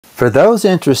For those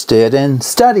interested in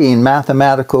studying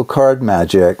mathematical card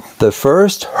magic, the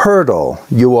first hurdle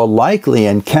you will likely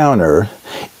encounter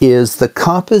is the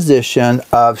composition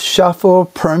of shuffle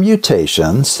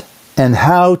permutations and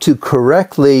how to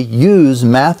correctly use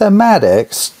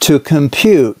mathematics to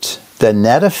compute the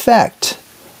net effect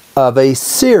of a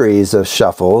series of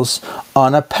shuffles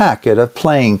on a packet of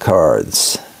playing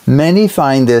cards. Many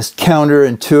find this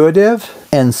counterintuitive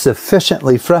and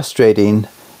sufficiently frustrating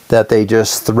that they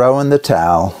just throw in the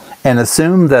towel and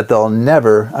assume that they'll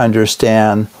never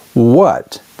understand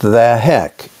what the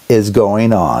heck is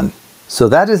going on. So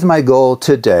that is my goal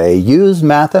today. Use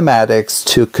mathematics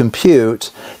to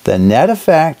compute the net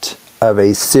effect of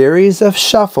a series of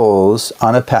shuffles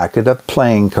on a packet of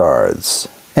playing cards.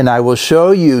 And I will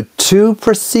show you two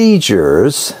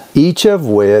procedures, each of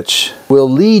which will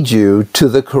lead you to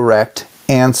the correct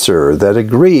answer that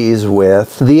agrees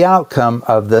with the outcome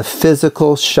of the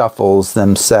physical shuffles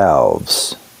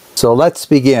themselves. So let's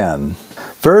begin.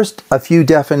 First, a few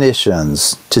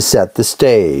definitions to set the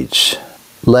stage.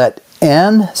 Let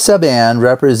n sub n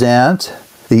represent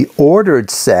the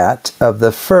ordered set of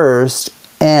the first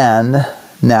n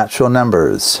natural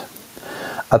numbers.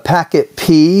 A packet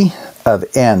P of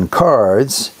n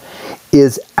cards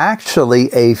is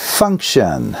actually a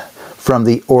function from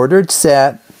the ordered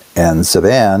set n sub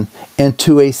n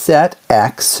into a set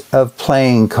x of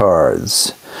playing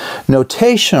cards.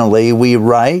 Notationally, we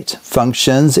write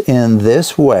functions in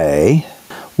this way,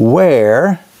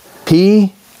 where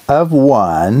P of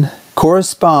 1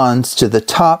 corresponds to the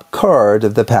top card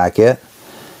of the packet,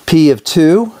 P of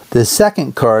 2, the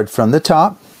second card from the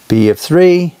top, P of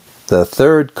 3, the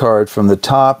third card from the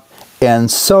top,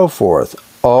 and so forth,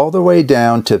 all the way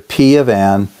down to P of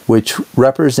n, which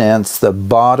represents the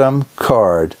bottom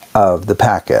card of the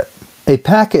packet. A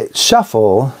packet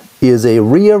shuffle is a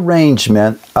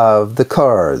rearrangement of the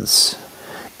cards.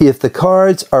 If the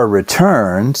cards are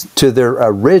returned to their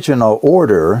original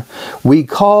order, we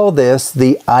call this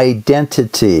the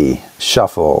identity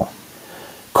shuffle.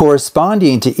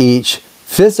 Corresponding to each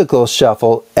physical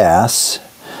shuffle S,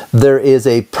 there is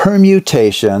a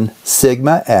permutation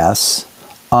sigma S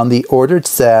on the ordered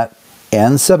set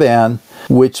n sub n,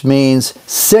 which means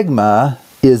sigma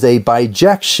is a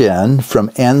bijection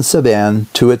from n sub n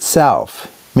to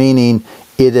itself, meaning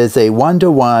it is a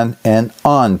one-to-one and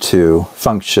onto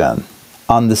function.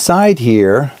 On the side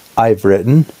here, I've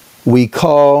written, we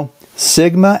call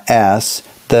sigma S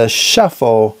the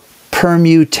shuffle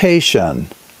permutation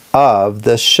of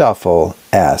the shuffle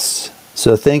S.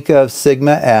 So think of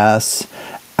sigma S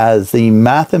as the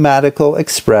mathematical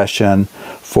expression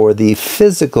for the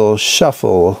physical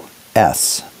shuffle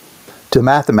S. To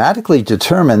mathematically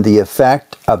determine the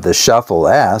effect of the shuffle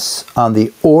S on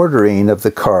the ordering of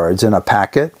the cards in a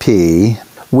packet P,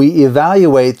 we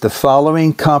evaluate the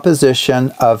following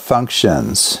composition of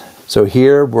functions. So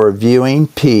here we're viewing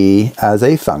P as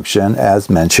a function, as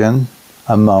mentioned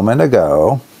a moment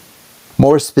ago.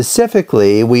 More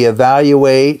specifically, we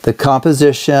evaluate the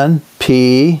composition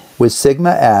P with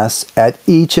sigma S at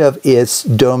each of its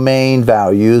domain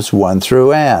values 1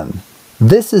 through n.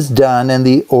 This is done in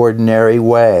the ordinary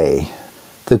way.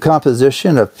 The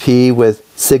composition of P with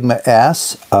sigma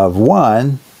S of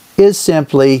 1 is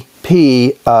simply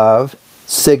P of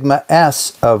sigma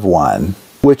S of 1,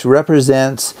 which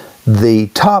represents the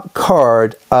top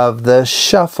card of the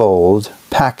shuffled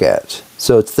packet.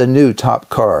 So it's the new top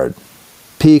card.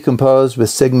 P composed with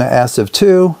sigma S of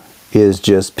 2 is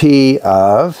just P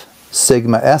of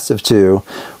sigma S of 2,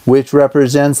 which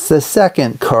represents the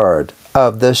second card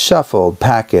of the shuffled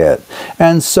packet,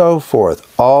 and so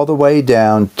forth, all the way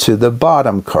down to the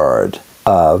bottom card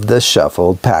of the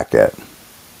shuffled packet.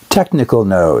 Technical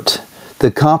note: the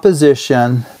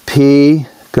composition P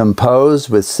composed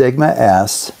with sigma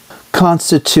S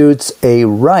constitutes a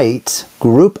right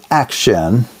group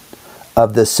action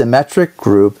of the symmetric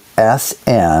group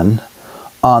Sn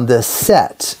on the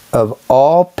set of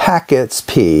all packets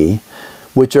P,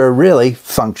 which are really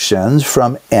functions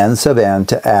from n sub n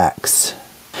to x.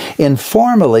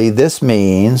 Informally, this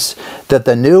means that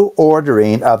the new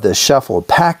ordering of the shuffled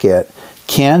packet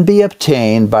can be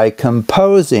obtained by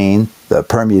composing the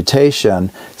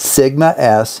permutation sigma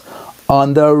S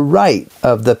on the right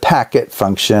of the packet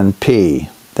function P,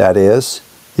 that is,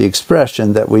 the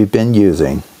expression that we've been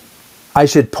using. I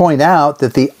should point out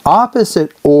that the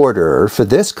opposite order for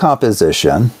this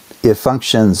composition, if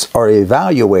functions are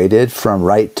evaluated from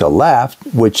right to left,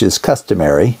 which is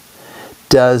customary,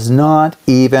 does not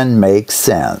even make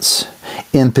sense.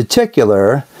 In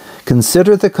particular,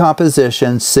 consider the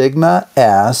composition sigma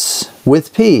S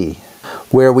with P.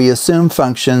 where we assume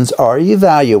functions are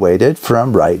evaluated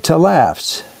from right to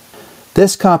left.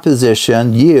 This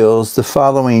composition yields the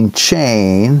following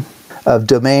chain of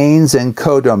domains and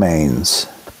codomains.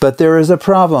 But there is a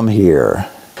problem here,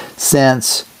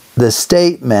 since the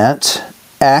statement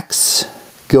x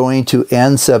going to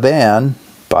n sub n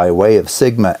by way of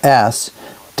sigma s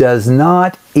does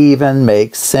not even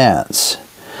make sense,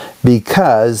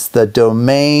 because the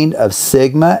domain of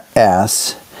sigma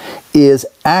s is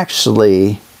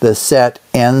actually the set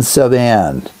n sub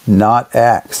n, not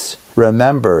x.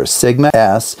 Remember, sigma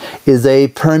s is a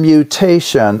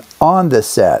permutation on the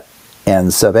set n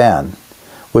sub n,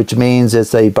 which means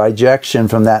it's a bijection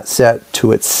from that set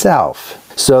to itself.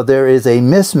 So there is a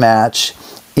mismatch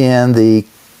in the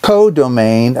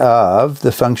codomain of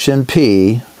the function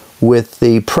p with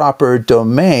the proper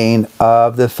domain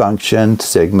of the function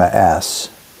sigma s.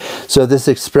 So this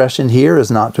expression here is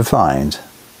not defined.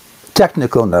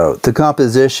 Technical note, the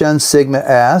composition sigma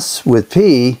s with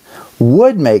p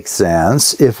would make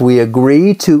sense if we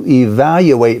agree to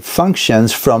evaluate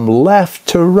functions from left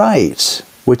to right,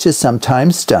 which is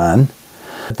sometimes done.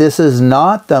 This is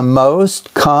not the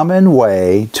most common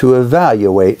way to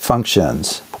evaluate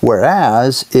functions.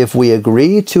 Whereas, if we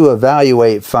agree to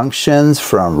evaluate functions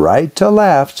from right to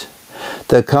left,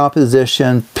 the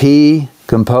composition p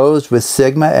composed with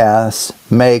sigma s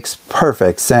makes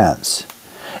perfect sense.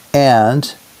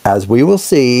 And, as we will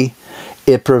see,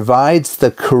 it provides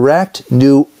the correct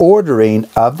new ordering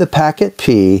of the packet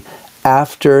p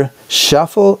after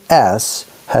shuffle s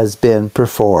has been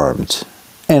performed.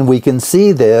 And we can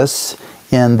see this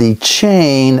in the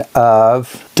chain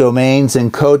of domains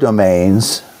and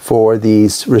codomains for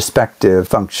these respective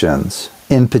functions.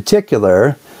 In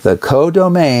particular, the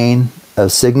codomain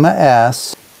of sigma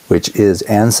s, which is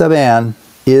n sub n,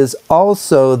 is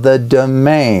also the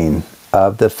domain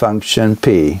of the function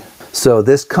p. So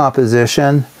this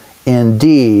composition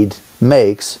indeed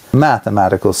makes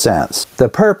mathematical sense. The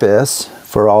purpose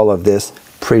for all of this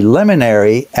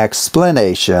preliminary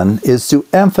explanation is to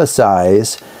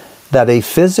emphasize that a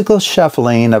physical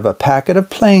shuffling of a packet of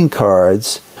playing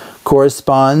cards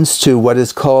corresponds to what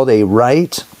is called a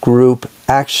right group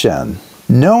action.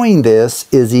 Knowing this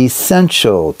is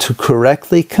essential to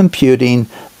correctly computing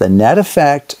the net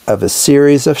effect of a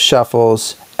series of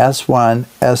shuffles S1,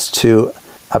 S2,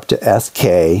 up to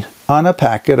Sk on a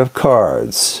packet of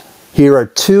cards. Here are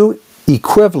two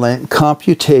equivalent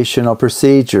computational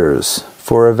procedures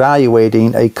for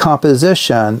evaluating a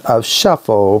composition of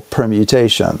shuffle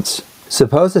permutations.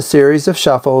 Suppose a series of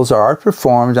shuffles are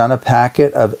performed on a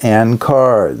packet of n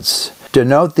cards.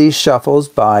 Denote these shuffles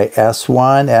by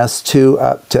S1, S2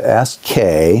 up to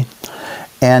Sk,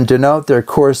 and denote their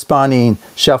corresponding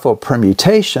shuffle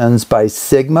permutations by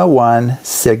sigma 1,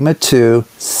 sigma 2,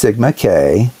 sigma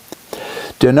k.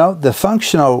 Denote the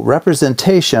functional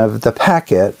representation of the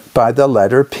packet by the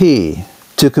letter p.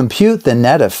 To compute the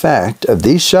net effect of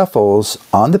these shuffles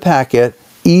on the packet,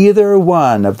 either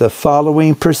one of the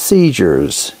following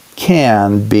procedures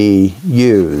can be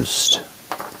used.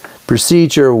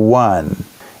 Procedure 1.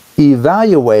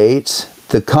 Evaluate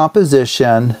the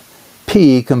composition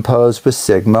p composed with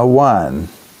sigma 1.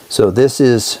 So this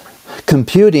is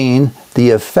computing the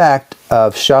effect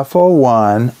of shuffle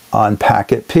 1 on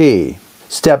packet p.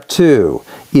 Step 2.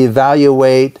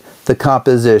 Evaluate the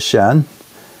composition,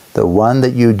 the one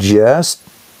that you just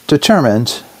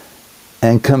determined,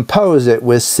 and compose it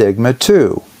with sigma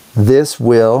 2. This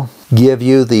will give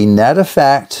you the net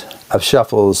effect of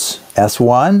shuffles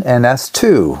S1 and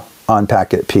S2 on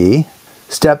packet P.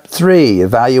 Step 3,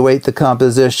 evaluate the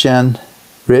composition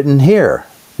written here,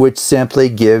 which simply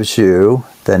gives you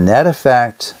the net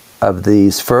effect of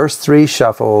these first 3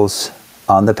 shuffles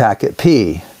on the packet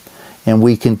P. And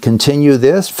we can continue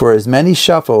this for as many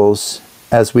shuffles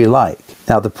as we like.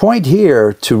 Now the point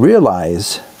here to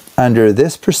realize, under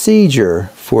this procedure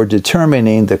for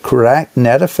determining the correct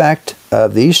net effect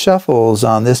of these shuffles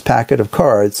on this packet of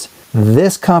cards,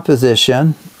 this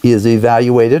composition is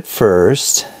evaluated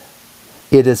first.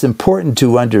 It is important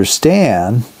to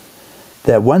understand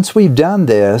that once we've done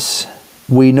this,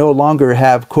 we no longer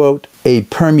have, quote, a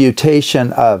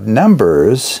permutation of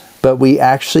numbers, but we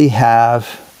actually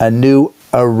have a new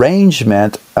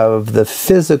arrangement of the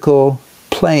physical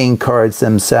playing cards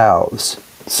themselves.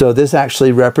 So this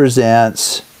actually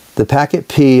represents the packet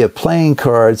P of playing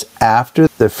cards after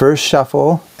the first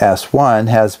shuffle, S1,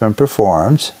 has been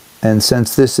performed. And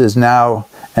since this is now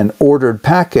an ordered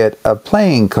packet of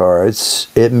playing cards,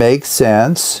 it makes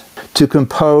sense to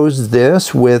compose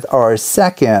this with our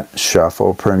second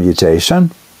shuffle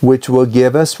permutation, which will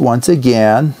give us, once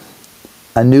again,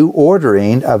 a new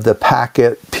ordering of the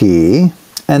packet P.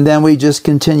 and then we just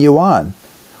continue on.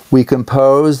 We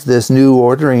compose this new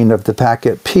ordering of the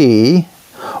packet P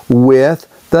with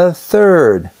the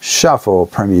third shuffle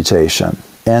permutation,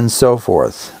 and so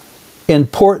forth.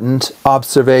 Important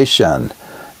observation.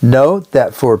 Note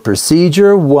that for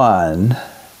procedure 1,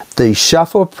 the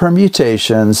shuffle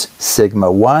permutations sigma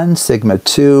 1, sigma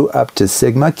 2, up to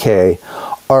sigma k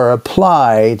are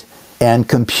applied and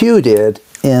computed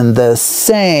in the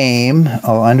same,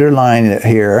 I'll underline it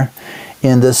here,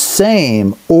 in the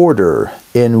same order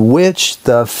in which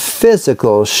the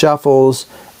physical shuffles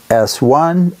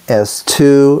S1,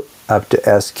 S2, up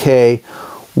to SK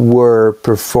were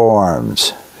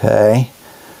performed. Okay?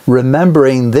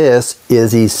 Remembering this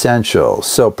is essential.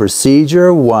 So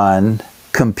procedure 1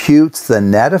 computes the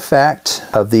net effect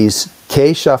of these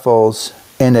K shuffles,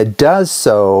 and it does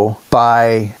so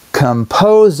by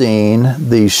composing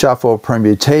the shuffle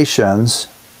permutations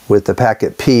with the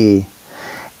packet P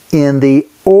in the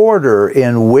order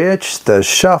in which the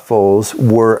shuffles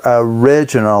were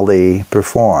originally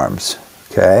performed,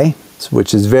 okay?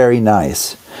 Which is very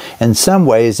nice. In some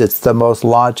ways, it's the most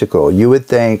logical. You would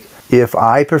think if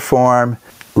I perform,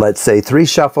 let's say 3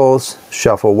 shuffles,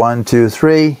 shuffle 1, 2,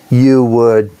 3, you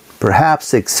would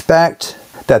perhaps expect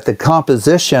that the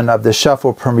composition of the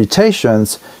shuffle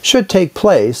permutations should take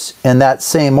place in that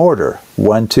same order,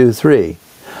 1, 2, 3.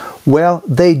 Well,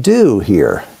 they do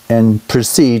here in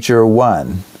procedure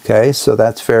 1. Okay, so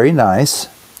that's very nice.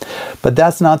 But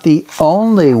that's not the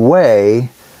only way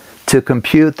to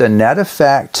compute the net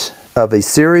effect of a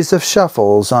series of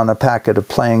shuffles on a packet of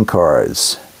playing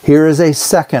cards. Here is a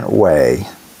second way.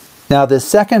 Now, the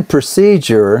second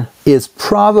procedure is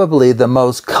probably the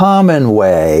most common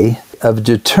way of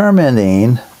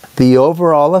determining the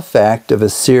overall effect of a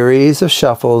series of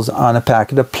shuffles on a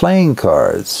packet of playing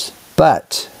cards.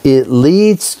 But it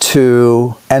leads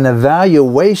to an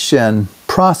evaluation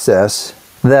process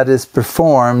that is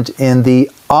performed in the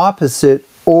opposite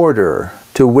order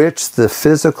to which the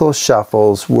physical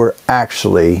shuffles were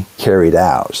actually carried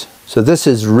out. So this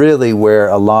is really where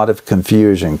a lot of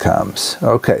confusion comes.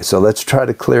 Okay, so let's try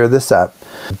to clear this up.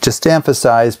 Just to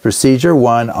emphasize, procedure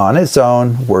 1 on its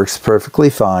own works perfectly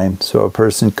fine, so a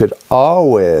person could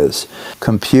always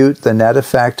compute the net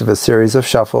effect of a series of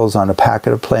shuffles on a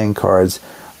packet of playing cards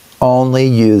only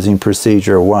using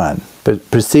procedure 1. But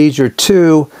procedure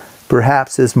 2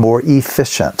 perhaps is more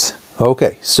efficient.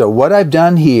 Okay, so what I've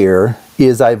done here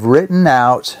is I've written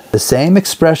out the same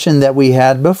expression that we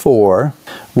had before,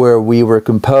 where we were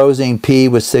composing P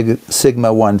with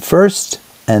sigma 1 first,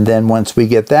 and then once we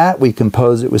get that, we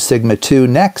compose it with sigma 2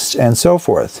 next, and so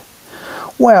forth.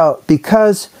 Well,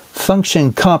 because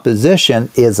function composition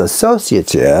is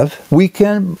associative, we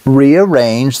can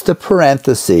rearrange the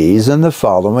parentheses in the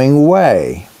following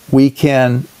way. We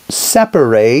can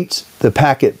separate the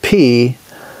packet P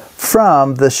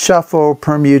from the shuffle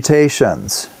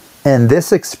permutations. And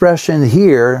this expression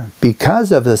here,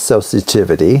 because of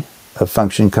associativity of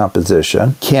function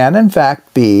composition, can in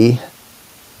fact be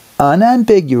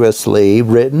unambiguously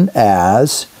written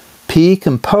as P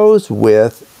composed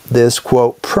with this,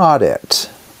 quote, product,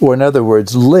 or in other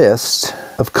words, list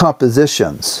of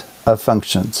compositions of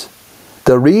functions.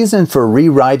 The reason for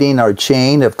rewriting our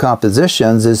chain of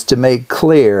compositions is to make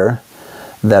clear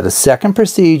that a second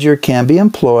procedure can be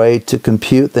employed to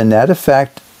compute the net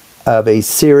effect of a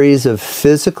series of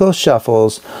physical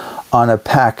shuffles on a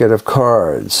packet of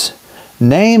cards.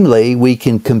 Namely, we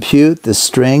can compute the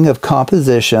string of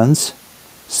compositions,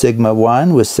 sigma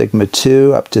 1 with sigma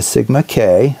 2 up to sigma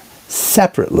k,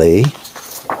 separately.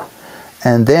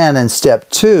 And then in step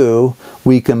 2,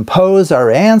 we compose our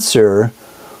answer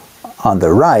on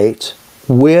the right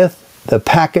with the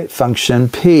packet function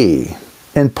P.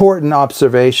 Important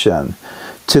observation.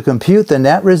 To compute the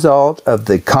net result of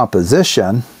the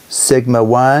composition, sigma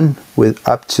 1 with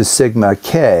up to sigma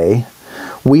k,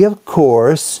 we of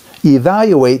course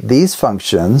evaluate these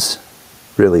functions,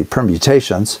 really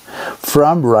permutations,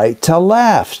 from right to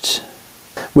left,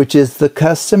 which is the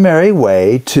customary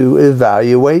way to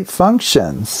evaluate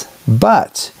functions.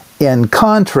 But in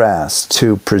contrast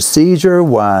to procedure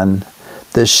 1,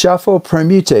 the shuffle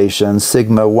permutations,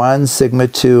 sigma 1, sigma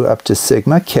 2, up to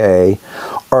sigma k,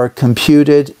 are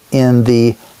computed in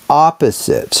the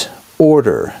opposite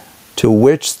order to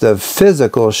which the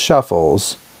physical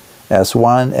shuffles,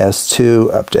 S1,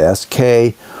 S2, up to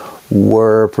SK,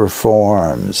 were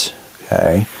performed.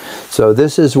 Okay? So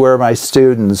this is where my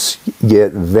students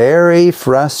get very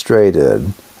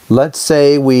frustrated. Let's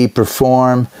say we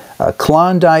perform a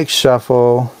Klondike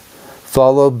shuffle,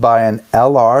 followed by an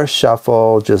LR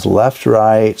shuffle, just left,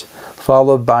 right,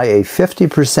 followed by a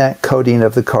 50% coating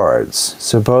of the cards.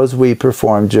 Suppose we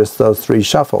perform just those 3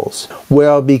 shuffles.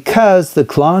 Well, because the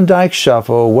Klondike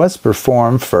Shuffle was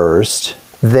performed first,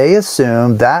 they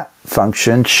assume that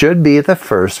function should be the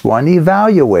first one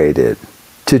evaluated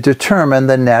to determine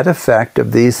the net effect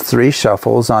of these 3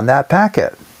 shuffles on that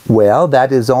packet. Well,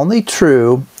 that is only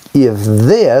true if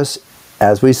this,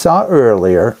 as we saw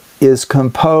earlier, is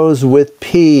composed with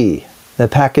P, the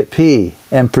packet P,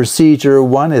 and procedure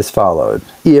 1 is followed.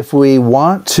 If we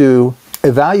want to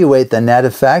evaluate the net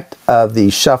effect of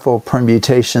the shuffle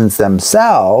permutations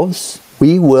themselves,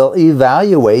 we will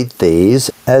evaluate these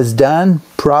as done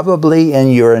probably in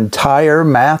your entire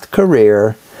math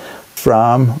career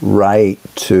from right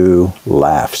to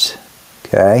left.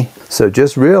 Okay? So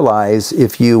just realize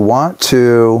if you want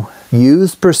to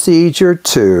use procedure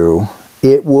 2,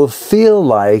 it will feel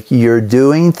like you're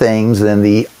doing things in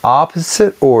the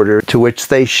opposite order to which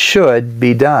they should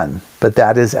be done. But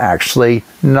that is actually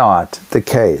not the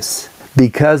case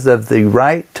because of the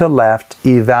right to left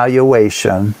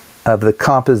evaluation of the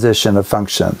composition of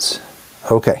functions.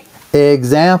 Okay.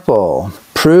 Example.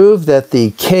 Prove that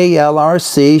the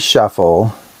KLRC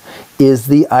shuffle is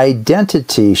the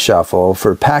identity shuffle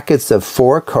for packets of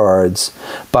 4 cards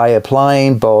by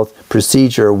applying both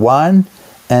procedure 1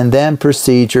 and then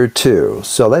procedure 2.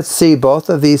 So let's see both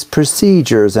of these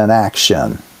procedures in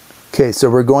action. Okay, so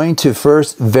we're going to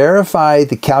first verify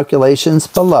the calculations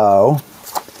below,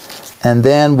 and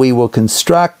then we will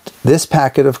construct this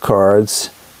packet of cards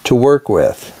to work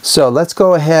with. So let's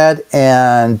go ahead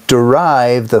and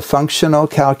derive the functional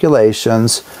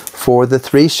calculations for the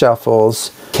 3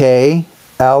 shuffles K,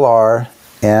 LR,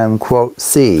 and quote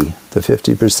C, the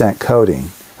 50%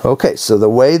 coating. Okay, so the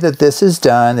way that this is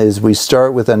done is we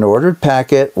start with an ordered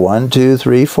packet, 1, 2,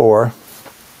 3, 4,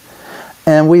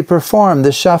 and we perform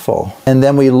the shuffle. And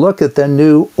then we look at the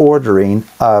new ordering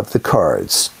of the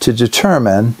cards to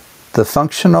determine the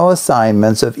functional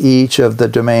assignments of each of the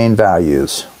domain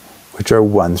values, which are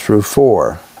 1 through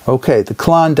 4. Okay, the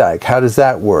Klondike, how does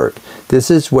that work? This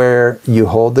is where you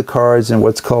hold the cards in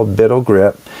what's called biddle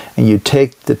grip, and you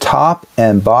take the top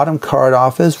and bottom card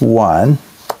off as 1,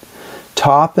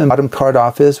 top and bottom card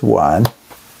off as 1,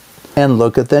 and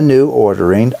look at the new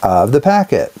ordering of the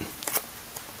packet.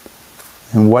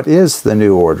 And what is the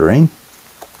new ordering?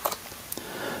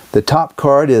 The top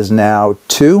card is now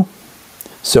 2,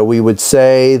 so we would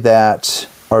say that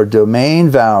our domain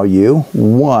value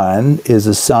 1 is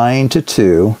assigned to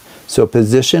 2, so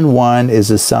position 1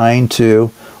 is assigned to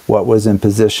what was in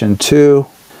position 2.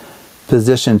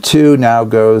 Position 2 now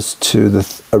goes to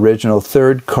the original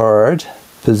 3rd card.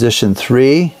 Position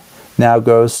 3 now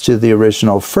goes to the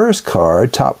original 1st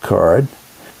card, top card.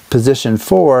 Position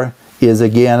 4 is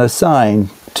again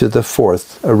assigned to the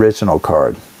 4th original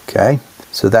card. Okay?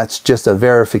 So that's just a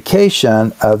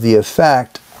verification of the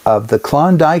effect of the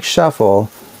Klondike Shuffle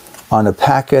on a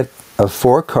packet of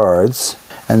 4 cards.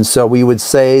 And so we would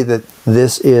say that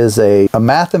this is a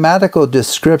mathematical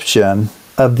description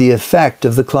of the effect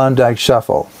of the Klondike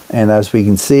Shuffle. And as we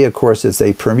can see, of course, it's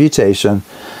a permutation.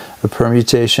 A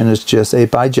permutation is just a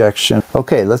bijection.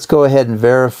 Okay, let's go ahead and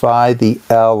verify the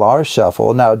LR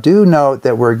shuffle. Now do note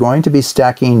that we're going to be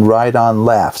stacking right on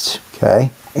left,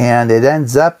 okay? And it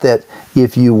ends up that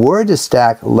if you were to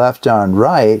stack left on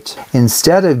right,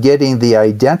 instead of getting the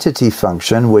identity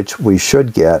function, which we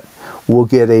should get, we'll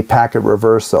get a packet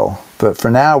reversal. But for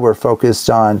now, we're focused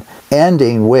on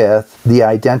ending with the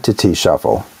identity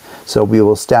shuffle. So we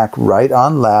will stack right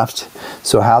on left.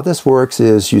 So how this works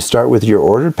is you start with your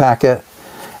ordered packet,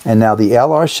 and now the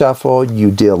LR shuffle,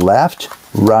 you deal left,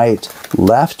 right,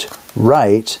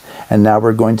 and now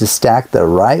we're going to stack the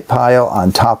right pile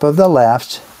on top of the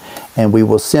left, and we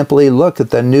will simply look at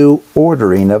the new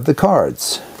ordering of the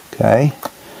cards. Okay,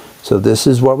 so this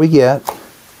is what we get.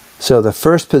 So the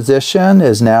first position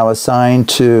is now assigned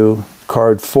to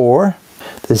card 4.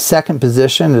 The second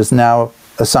position is now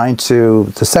assigned to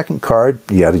the second card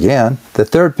yet again. The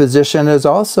third position is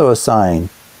also assigned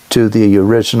to the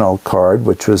original card,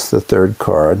 which was the 3rd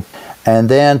card. And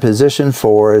then position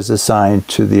 4 is assigned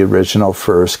to the original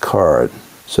 1st card.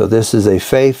 So this is a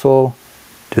faithful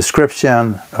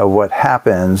description of what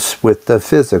happens with the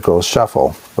physical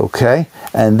shuffle. Okay?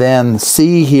 And then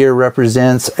C here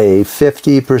represents a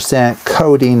 50%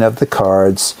 coating of the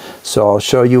cards. So I'll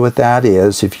show you what that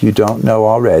is if you don't know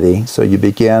already. So you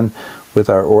begin with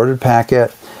our ordered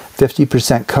packet.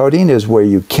 50% coating is where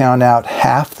you count out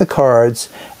half the cards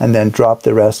and then drop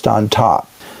the rest on top.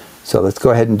 So let's go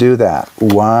ahead and do that.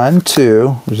 1, 2,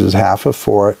 which is half of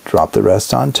 4, drop the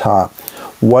rest on top.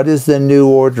 What is the new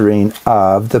ordering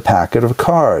of the packet of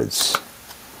cards?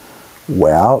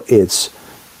 Well, it's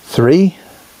 3,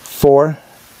 4,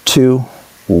 2,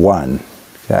 1.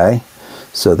 Okay,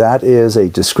 so that is a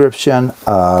description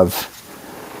of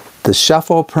the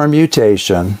shuffle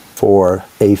permutation for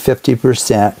a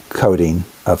 50% coating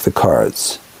of the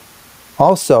cards.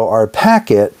 Also, our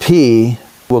packet P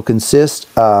will consist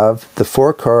of the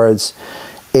 4 cards: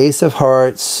 Ace of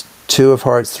Hearts, 2 of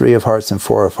Hearts, 3 of Hearts, and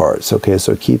 4 of Hearts. Okay,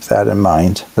 so keep that in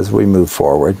mind as we move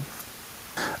forward.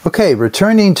 Okay,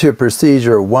 returning to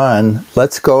procedure 1,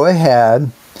 let's go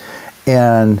ahead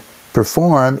and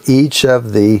perform each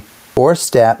of the 4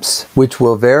 steps which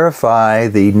will verify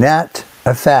the net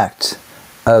effect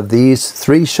of these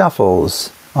 3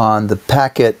 shuffles on the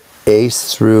packet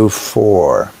Ace through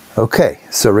 4. Okay,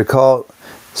 so recall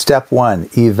step 1,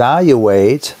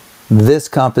 evaluate this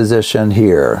composition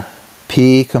here,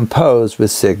 P composed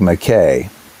with sigma K.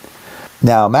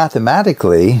 Now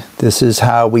mathematically, this is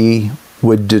how we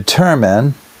would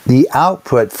determine the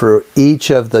output for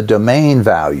each of the domain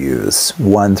values,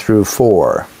 1 through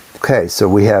 4. Okay, so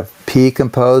we have P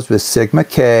composed with sigma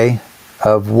K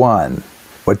of 1.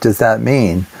 What does that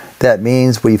mean? That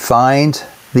means we find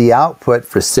the output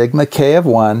for sigma K of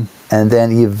 1 and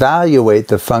then evaluate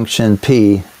the function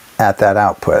P at that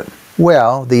output.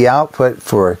 Well, the output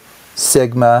for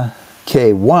sigma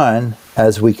K1,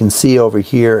 as we can see over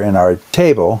here in our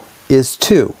table, is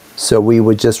 2. So we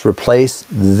would just replace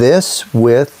this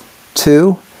with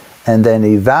 2 and then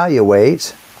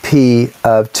evaluate P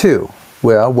of 2.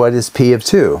 Well, what is P of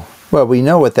 2? Well, we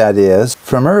know what that is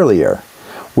from earlier.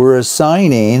 We're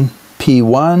assigning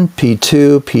P1,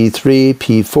 P2, P3,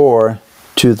 P4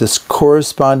 to the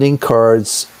corresponding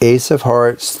cards Ace of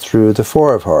Hearts through the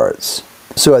 4 of Hearts.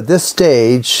 So at this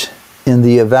stage in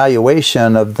the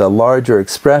evaluation of the larger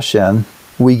expression,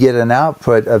 we get an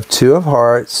output of 2 of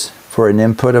Hearts for an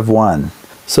input of 1.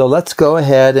 So let's go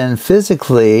ahead and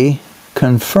physically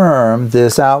confirm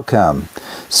this outcome.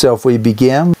 So if we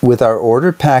begin with our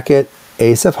ordered packet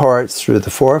Ace of Hearts through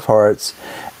the 4 of Hearts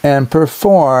and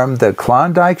perform the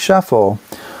Klondike Shuffle,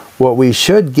 what we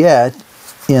should get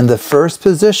in the first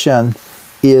position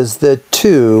is the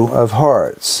 2 of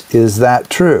Hearts. Is that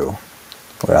true?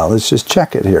 Well, let's just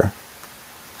check it here.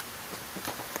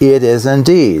 It is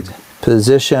indeed.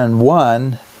 Position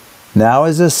 1 now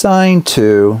is assigned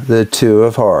to the 2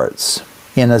 of Hearts.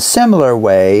 In a similar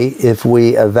way, if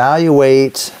we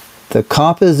evaluate the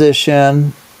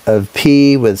composition of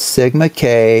P with sigma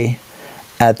K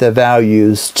at the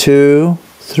values 2,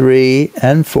 3,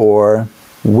 and 4,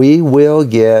 we will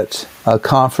get a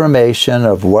confirmation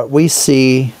of what we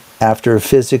see after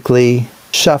physically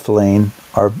shuffling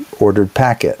our ordered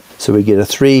packet. So we get a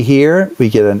 3 here, we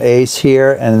get an ace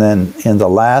here, and then in the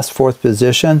last 4th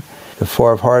position, the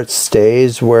 4 of Hearts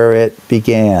stays where it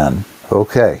began.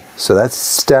 Okay, so that's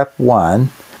step 1.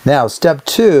 Now step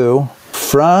 2,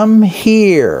 from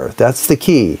here, that's the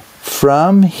key.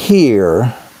 From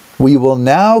here, we will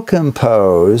now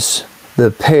compose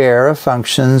the pair of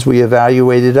functions we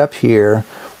evaluated up here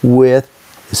with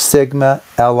sigma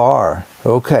LR.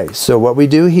 Okay, so what we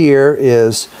do here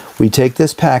is we take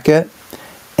this packet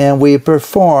and we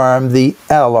perform the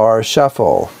LR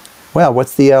shuffle. Well,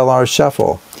 what's the LR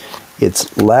shuffle?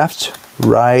 It's left,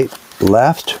 right,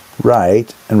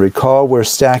 and recall we're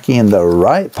stacking the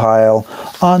right pile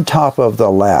on top of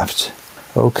the left.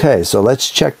 Okay, so let's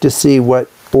check to see what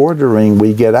ordering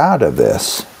we get out of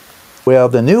this. Well,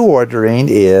 the new ordering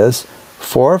is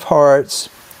 4 of Hearts,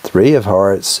 3 of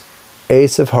Hearts,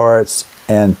 Ace of Hearts,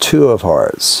 and 2 of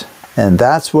Hearts. And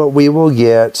that's what we will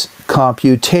get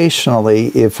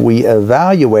computationally if we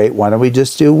evaluate. Why don't we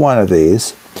just do one of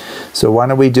these? So why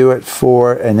don't we do it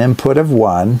for an input of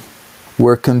 1?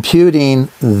 We're computing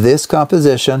this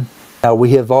composition. Now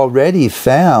we have already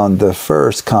found the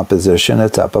first composition.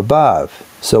 It's up above.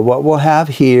 So what we'll have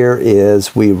here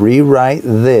is we rewrite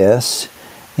this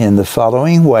in the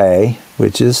following way,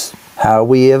 which is how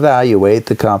we evaluate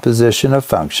the composition of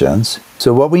functions.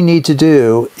 So what we need to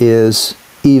do is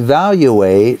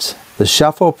evaluate the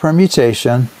shuffle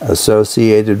permutation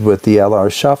associated with the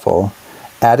LR shuffle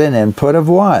at an input of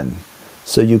 1.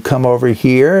 So you come over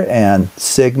here and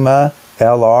sigma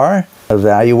LR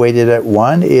evaluated at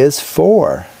 1 is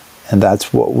 4. And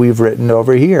that's what we've written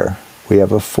over here. We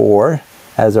have a 4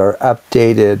 as our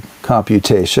updated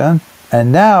computation.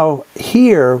 And now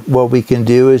here what we can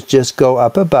do is just go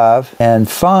up above and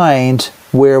find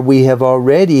where we have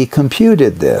already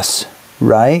computed this,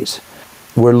 right?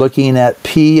 We're looking at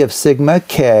P of sigma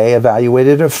K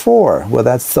evaluated at 4. Well,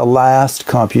 that's the last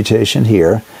computation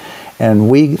here. And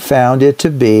we found it to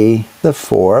be the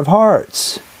 4 of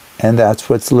Hearts. And that's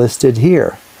what's listed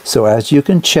here. So as you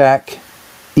can check,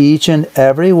 Each and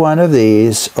every one of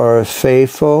these are a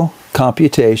faithful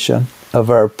computation of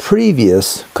our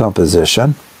previous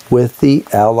composition with the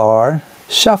LR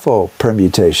shuffle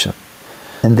permutation.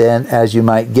 And then, as you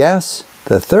might guess,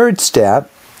 the third step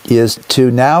is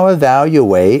to now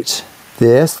evaluate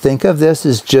this. Think of this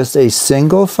as just a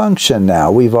single function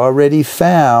now. We've already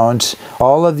found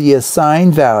all of the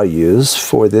assigned values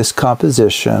for this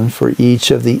composition for each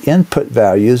of the input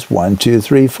values 1, 2,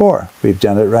 3, 4. We've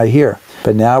done it right here.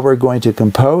 But now we're going to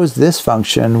compose this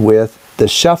function with the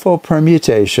shuffle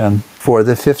permutation for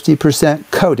the 50%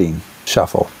 coding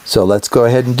shuffle. So let's go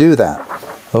ahead and do that.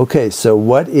 Okay, so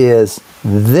what is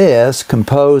this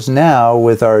composed now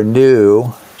with our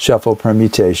new shuffle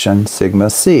permutation sigma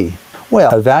c?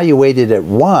 Well, evaluated at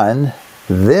 1,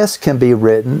 this can be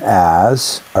written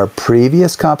as our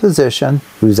previous composition,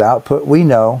 whose output we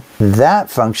know,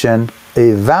 that function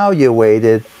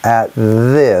evaluated at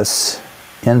this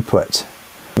input.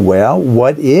 Well,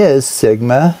 what is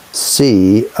sigma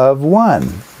c of 1?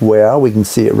 Well, we can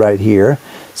see it right here.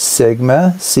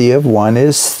 Sigma c of 1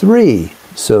 is 3.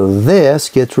 So this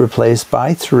gets replaced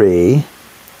by 3.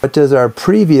 What does our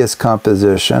previous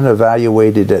composition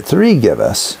evaluated at 3 give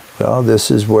us? Well,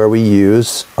 this is where we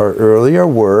use our earlier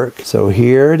work. So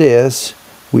here it is.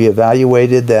 We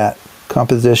evaluated that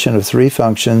composition of 3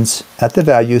 functions at the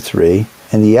value 3,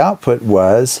 and the output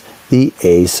was the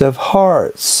ace of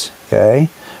hearts. Okay?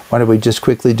 Why don't we just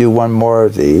quickly do one more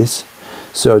of these?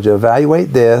 So to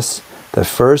evaluate this, the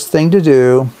first thing to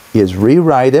do is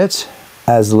rewrite it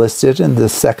as listed in the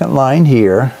second line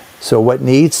here. So what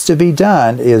needs to be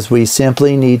done is we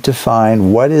simply need to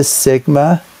find what is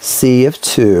sigma c of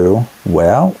 2.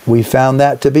 Well, we found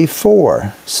that to be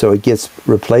 4. So it gets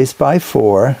replaced by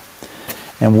 4.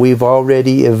 And we've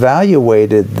already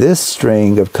evaluated this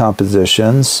string of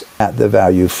compositions at the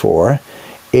value 4.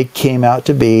 It came out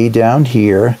to be down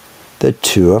here the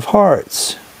 2 of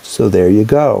hearts. So there you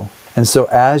go. And so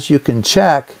as you can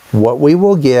check, what we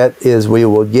will get is we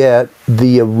will get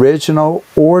the original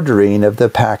ordering of the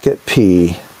packet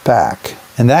P back.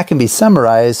 And that can be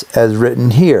summarized as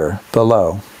written here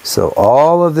below. So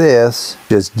all of this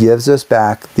just gives us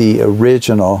back the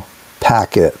original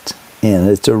packet in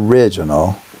its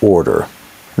original order.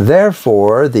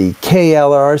 Therefore, the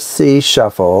KLRC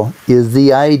shuffle is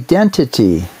the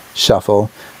identity shuffle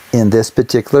in this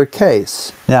particular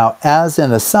case. Now, as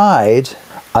an aside,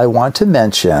 I want to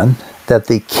mention that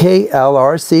the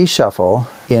KLRC shuffle,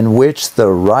 in which the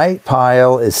right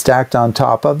pile is stacked on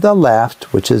top of the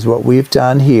left, which is what we've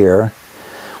done here,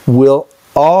 will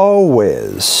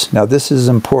always, now this is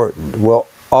important, will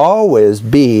always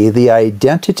be the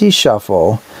identity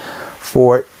shuffle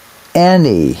for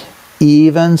any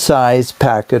even-sized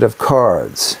packet of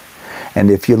cards.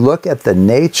 And if you look at the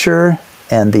nature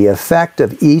and the effect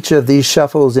of each of these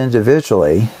shuffles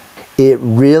individually, it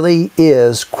really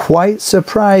is quite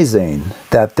surprising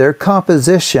that their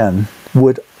composition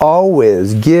would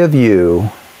always give you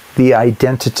the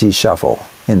identity shuffle.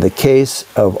 In the case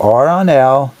of R on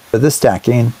L, for the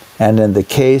stacking, and in the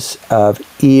case of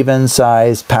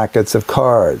even-sized packets of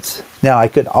cards. Now, I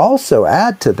could also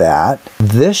add to that,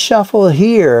 this shuffle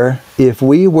here, if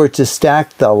we were to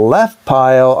stack the left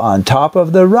pile on top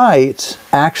of the right,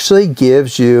 actually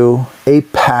gives you a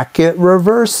packet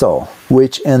reversal,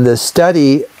 which in the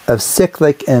study of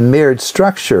cyclic and mirrored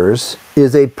structures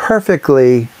is a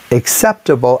perfectly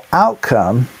acceptable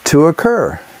outcome to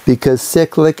occur, because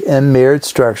cyclic and mirrored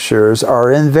structures are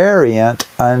invariant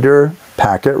under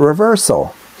packet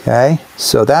reversal. Okay,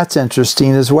 so that's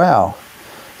interesting as well.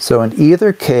 So in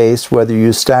either case, whether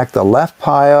you stack the left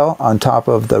pile on top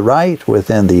of the right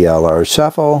within the LR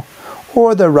shuffle,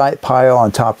 or the right pile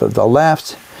on top of the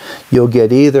left, you'll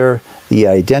get either the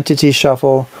identity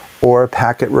shuffle or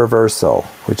packet reversal,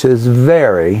 which is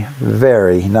very,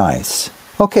 very nice.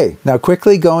 Okay, now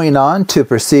quickly going on to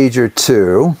procedure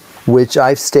 2, which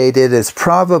I've stated is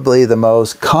probably the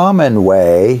most common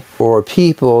way for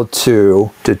people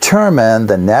to determine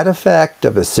the net effect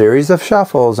of a series of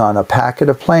shuffles on a packet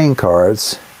of playing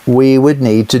cards. We would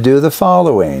need to do the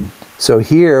following. So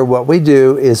here what we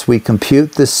do is we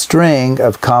compute the string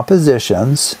of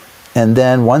compositions, and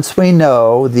then once we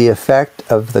know the effect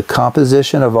of the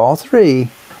composition of all 3,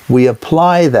 we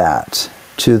apply that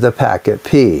to the packet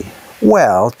P.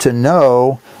 Well, to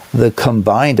know the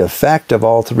combined effect of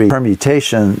all 3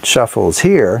 permutation shuffles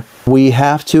here, we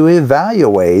have to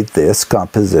evaluate this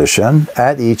composition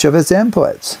at each of its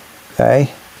inputs.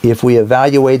 Okay? If we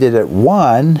evaluate it at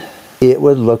 1, it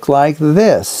would look like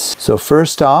this. So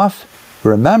first off,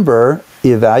 remember,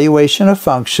 evaluation of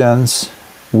functions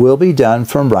will be done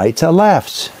from right to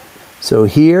left. So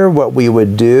here what we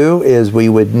would do is we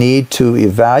would need to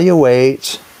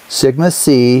evaluate sigma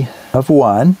c of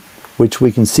 1, which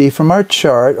we can see from our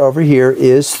chart over here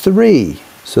is 3.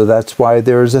 So that's why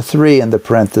there's a 3 in the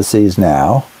parentheses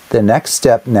now. The next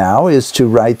step now is to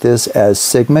write this as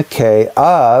sigma k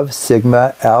of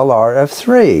sigma LR of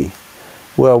 3.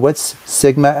 Well, what's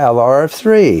sigma LR of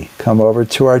 3? Come over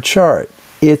to our chart.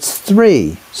 It's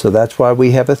 3. So that's why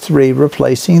we have a 3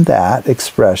 replacing that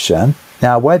expression.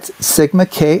 Now what's sigma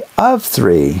k of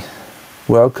 3?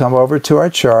 Well, come over to our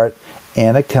chart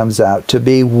and it comes out to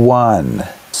be 1.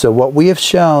 So what we have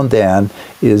shown then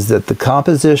is that the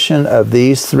composition of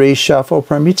these 3 shuffle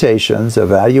permutations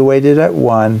evaluated at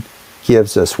 1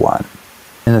 gives us 1.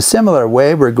 In a similar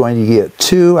way, we're going to get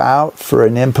 2 out for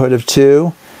an input of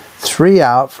 2, 3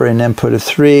 out for an input of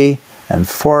 3, and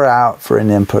 4 out for an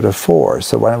input of 4.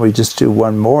 So why don't we just do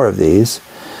one more of these?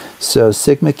 So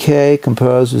sigma k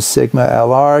composed with sigma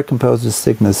LR composed with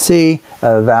sigma c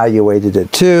evaluated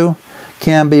at 2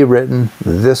 can be written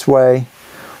this way.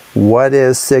 What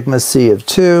is sigma c of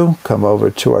 2? Come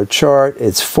over to our chart.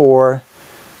 It's 4.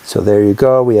 So there you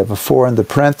go. We have a 4 in the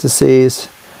parentheses.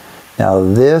 Now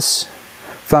this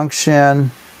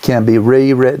function can be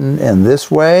rewritten in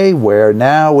this way, where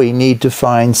now we need to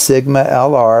find sigma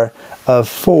LR of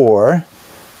 4,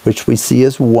 which we see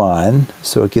as 1,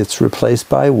 so it gets replaced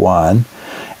by 1.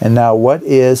 And now what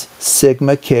is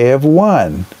sigma k of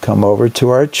 1? Come over to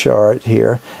our chart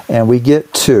here, and we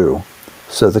get 2.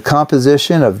 So the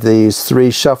composition of these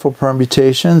 3 shuffle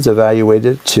permutations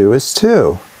evaluated at 2 is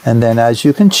 2. And then as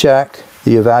you can check,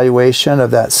 the evaluation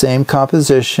of that same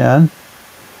composition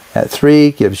at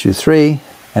 3 gives you 3,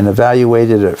 and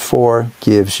evaluated at 4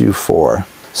 gives you 4.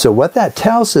 So what that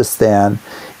tells us then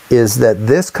is that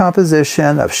this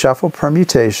composition of shuffle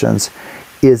permutations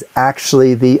is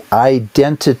actually the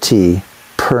identity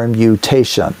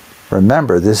permutation.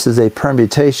 Remember, this is a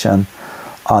permutation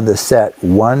on the set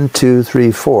 1, 2,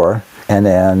 3, 4, and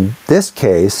in this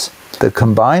case, the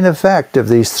combined effect of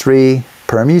these 3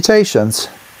 permutations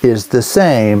is the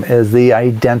same as the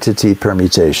identity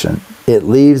permutation. It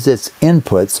leaves its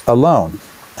inputs alone.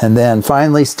 And then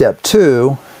finally, step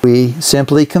 2, we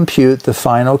simply compute the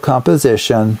final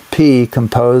composition, P,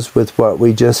 composed with what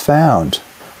we just found.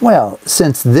 Well,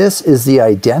 since this is the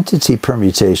identity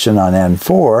permutation on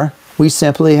N4, we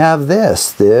simply have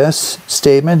this. This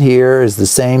statement here is the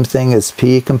same thing as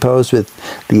P composed with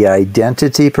the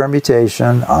identity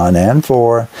permutation on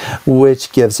N4,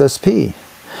 which gives us P.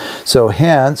 So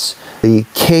hence, the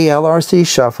KLRC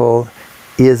shuffle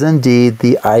is indeed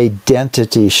the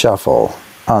identity shuffle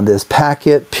on this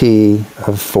packet P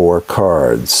of 4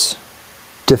 cards.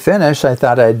 To finish, I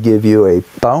thought I'd give you a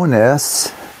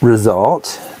bonus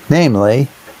result, namely,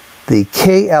 the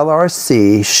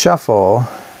KLRC shuffle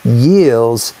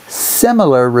yields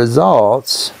similar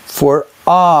results for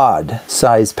odd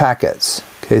size packets.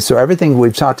 Okay, so everything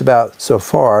we've talked about so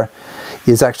far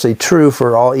is actually true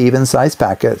for all even size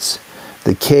packets.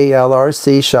 The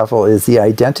KLRC shuffle is the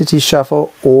identity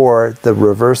shuffle or the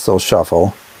reversal shuffle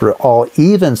for all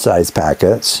even size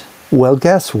packets. Well,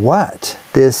 guess what?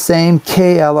 This same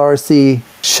KLRC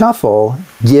shuffle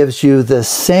gives you the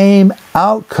same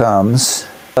outcomes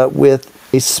but with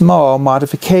a small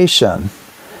modification.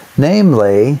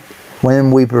 Namely,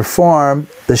 when we perform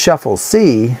the shuffle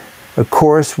C, of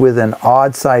course with an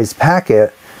odd size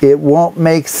packet, it won't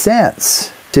make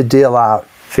sense to deal out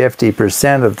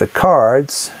 50% of the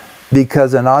cards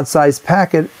because an odd size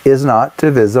packet is not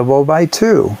divisible by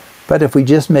 2. But if we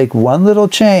just make one little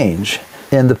change,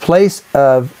 in the place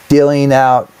of dealing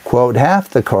out, quote, half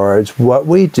the cards, what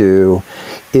we do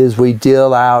is we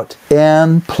deal out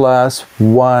n plus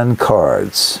 1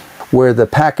 cards, where the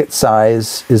packet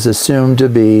size is assumed to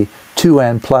be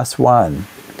 2n plus 1,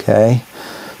 okay?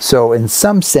 So in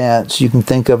some sense, you can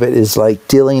think of it as like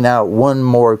dealing out one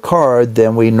more card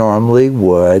than we normally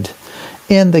would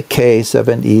in the case of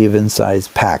an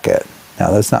even-sized packet. Now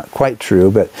that's not quite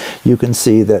true, but you can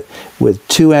see that with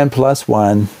 2n plus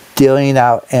 1, dealing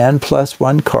out n plus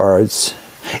 1 cards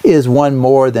is one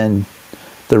more than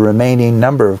the remaining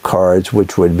number of cards,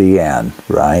 which would be n,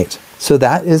 right? So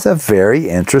that is a very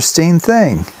interesting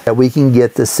thing, that we can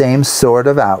get the same sort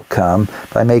of outcome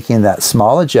by making that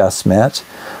small adjustment.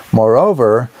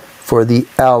 Moreover, for the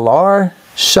LR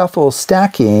shuffle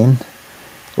stacking,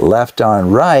 left on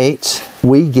right,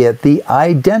 we get the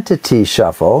identity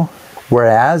shuffle,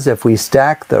 whereas if we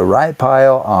stack the right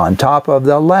pile on top of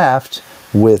the left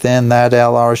within that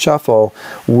LR shuffle,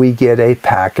 we get a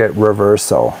packet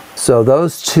reversal. So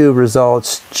those two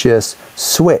results just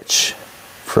switch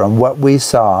from what we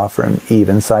saw from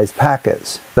even-sized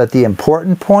packets. But the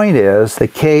important point is the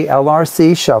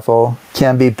KLRC shuffle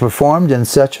can be performed in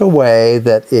such a way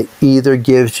that it either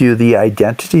gives you the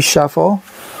identity shuffle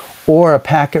or a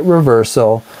packet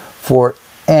reversal for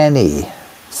any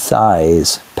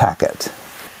size packet.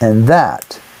 And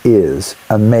that is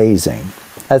amazing.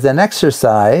 As an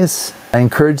exercise, I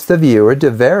encourage the viewer to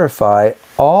verify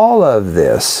all of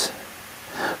this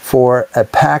for a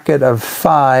packet of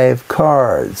 5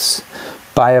 cards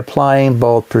by applying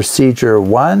both procedure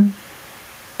 1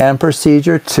 and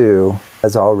procedure 2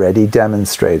 as already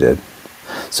demonstrated.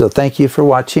 So thank you for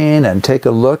watching, and take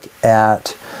a look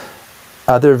at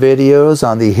other videos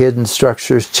on the Hidden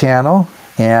Structures channel.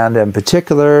 And in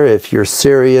particular, if you're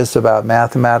serious about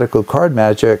mathematical card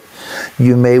magic,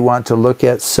 you may want to look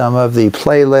at some of the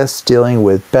playlists dealing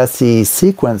with Bessie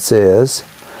sequences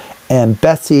and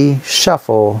Bessie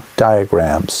shuffle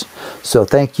diagrams. So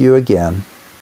thank you again.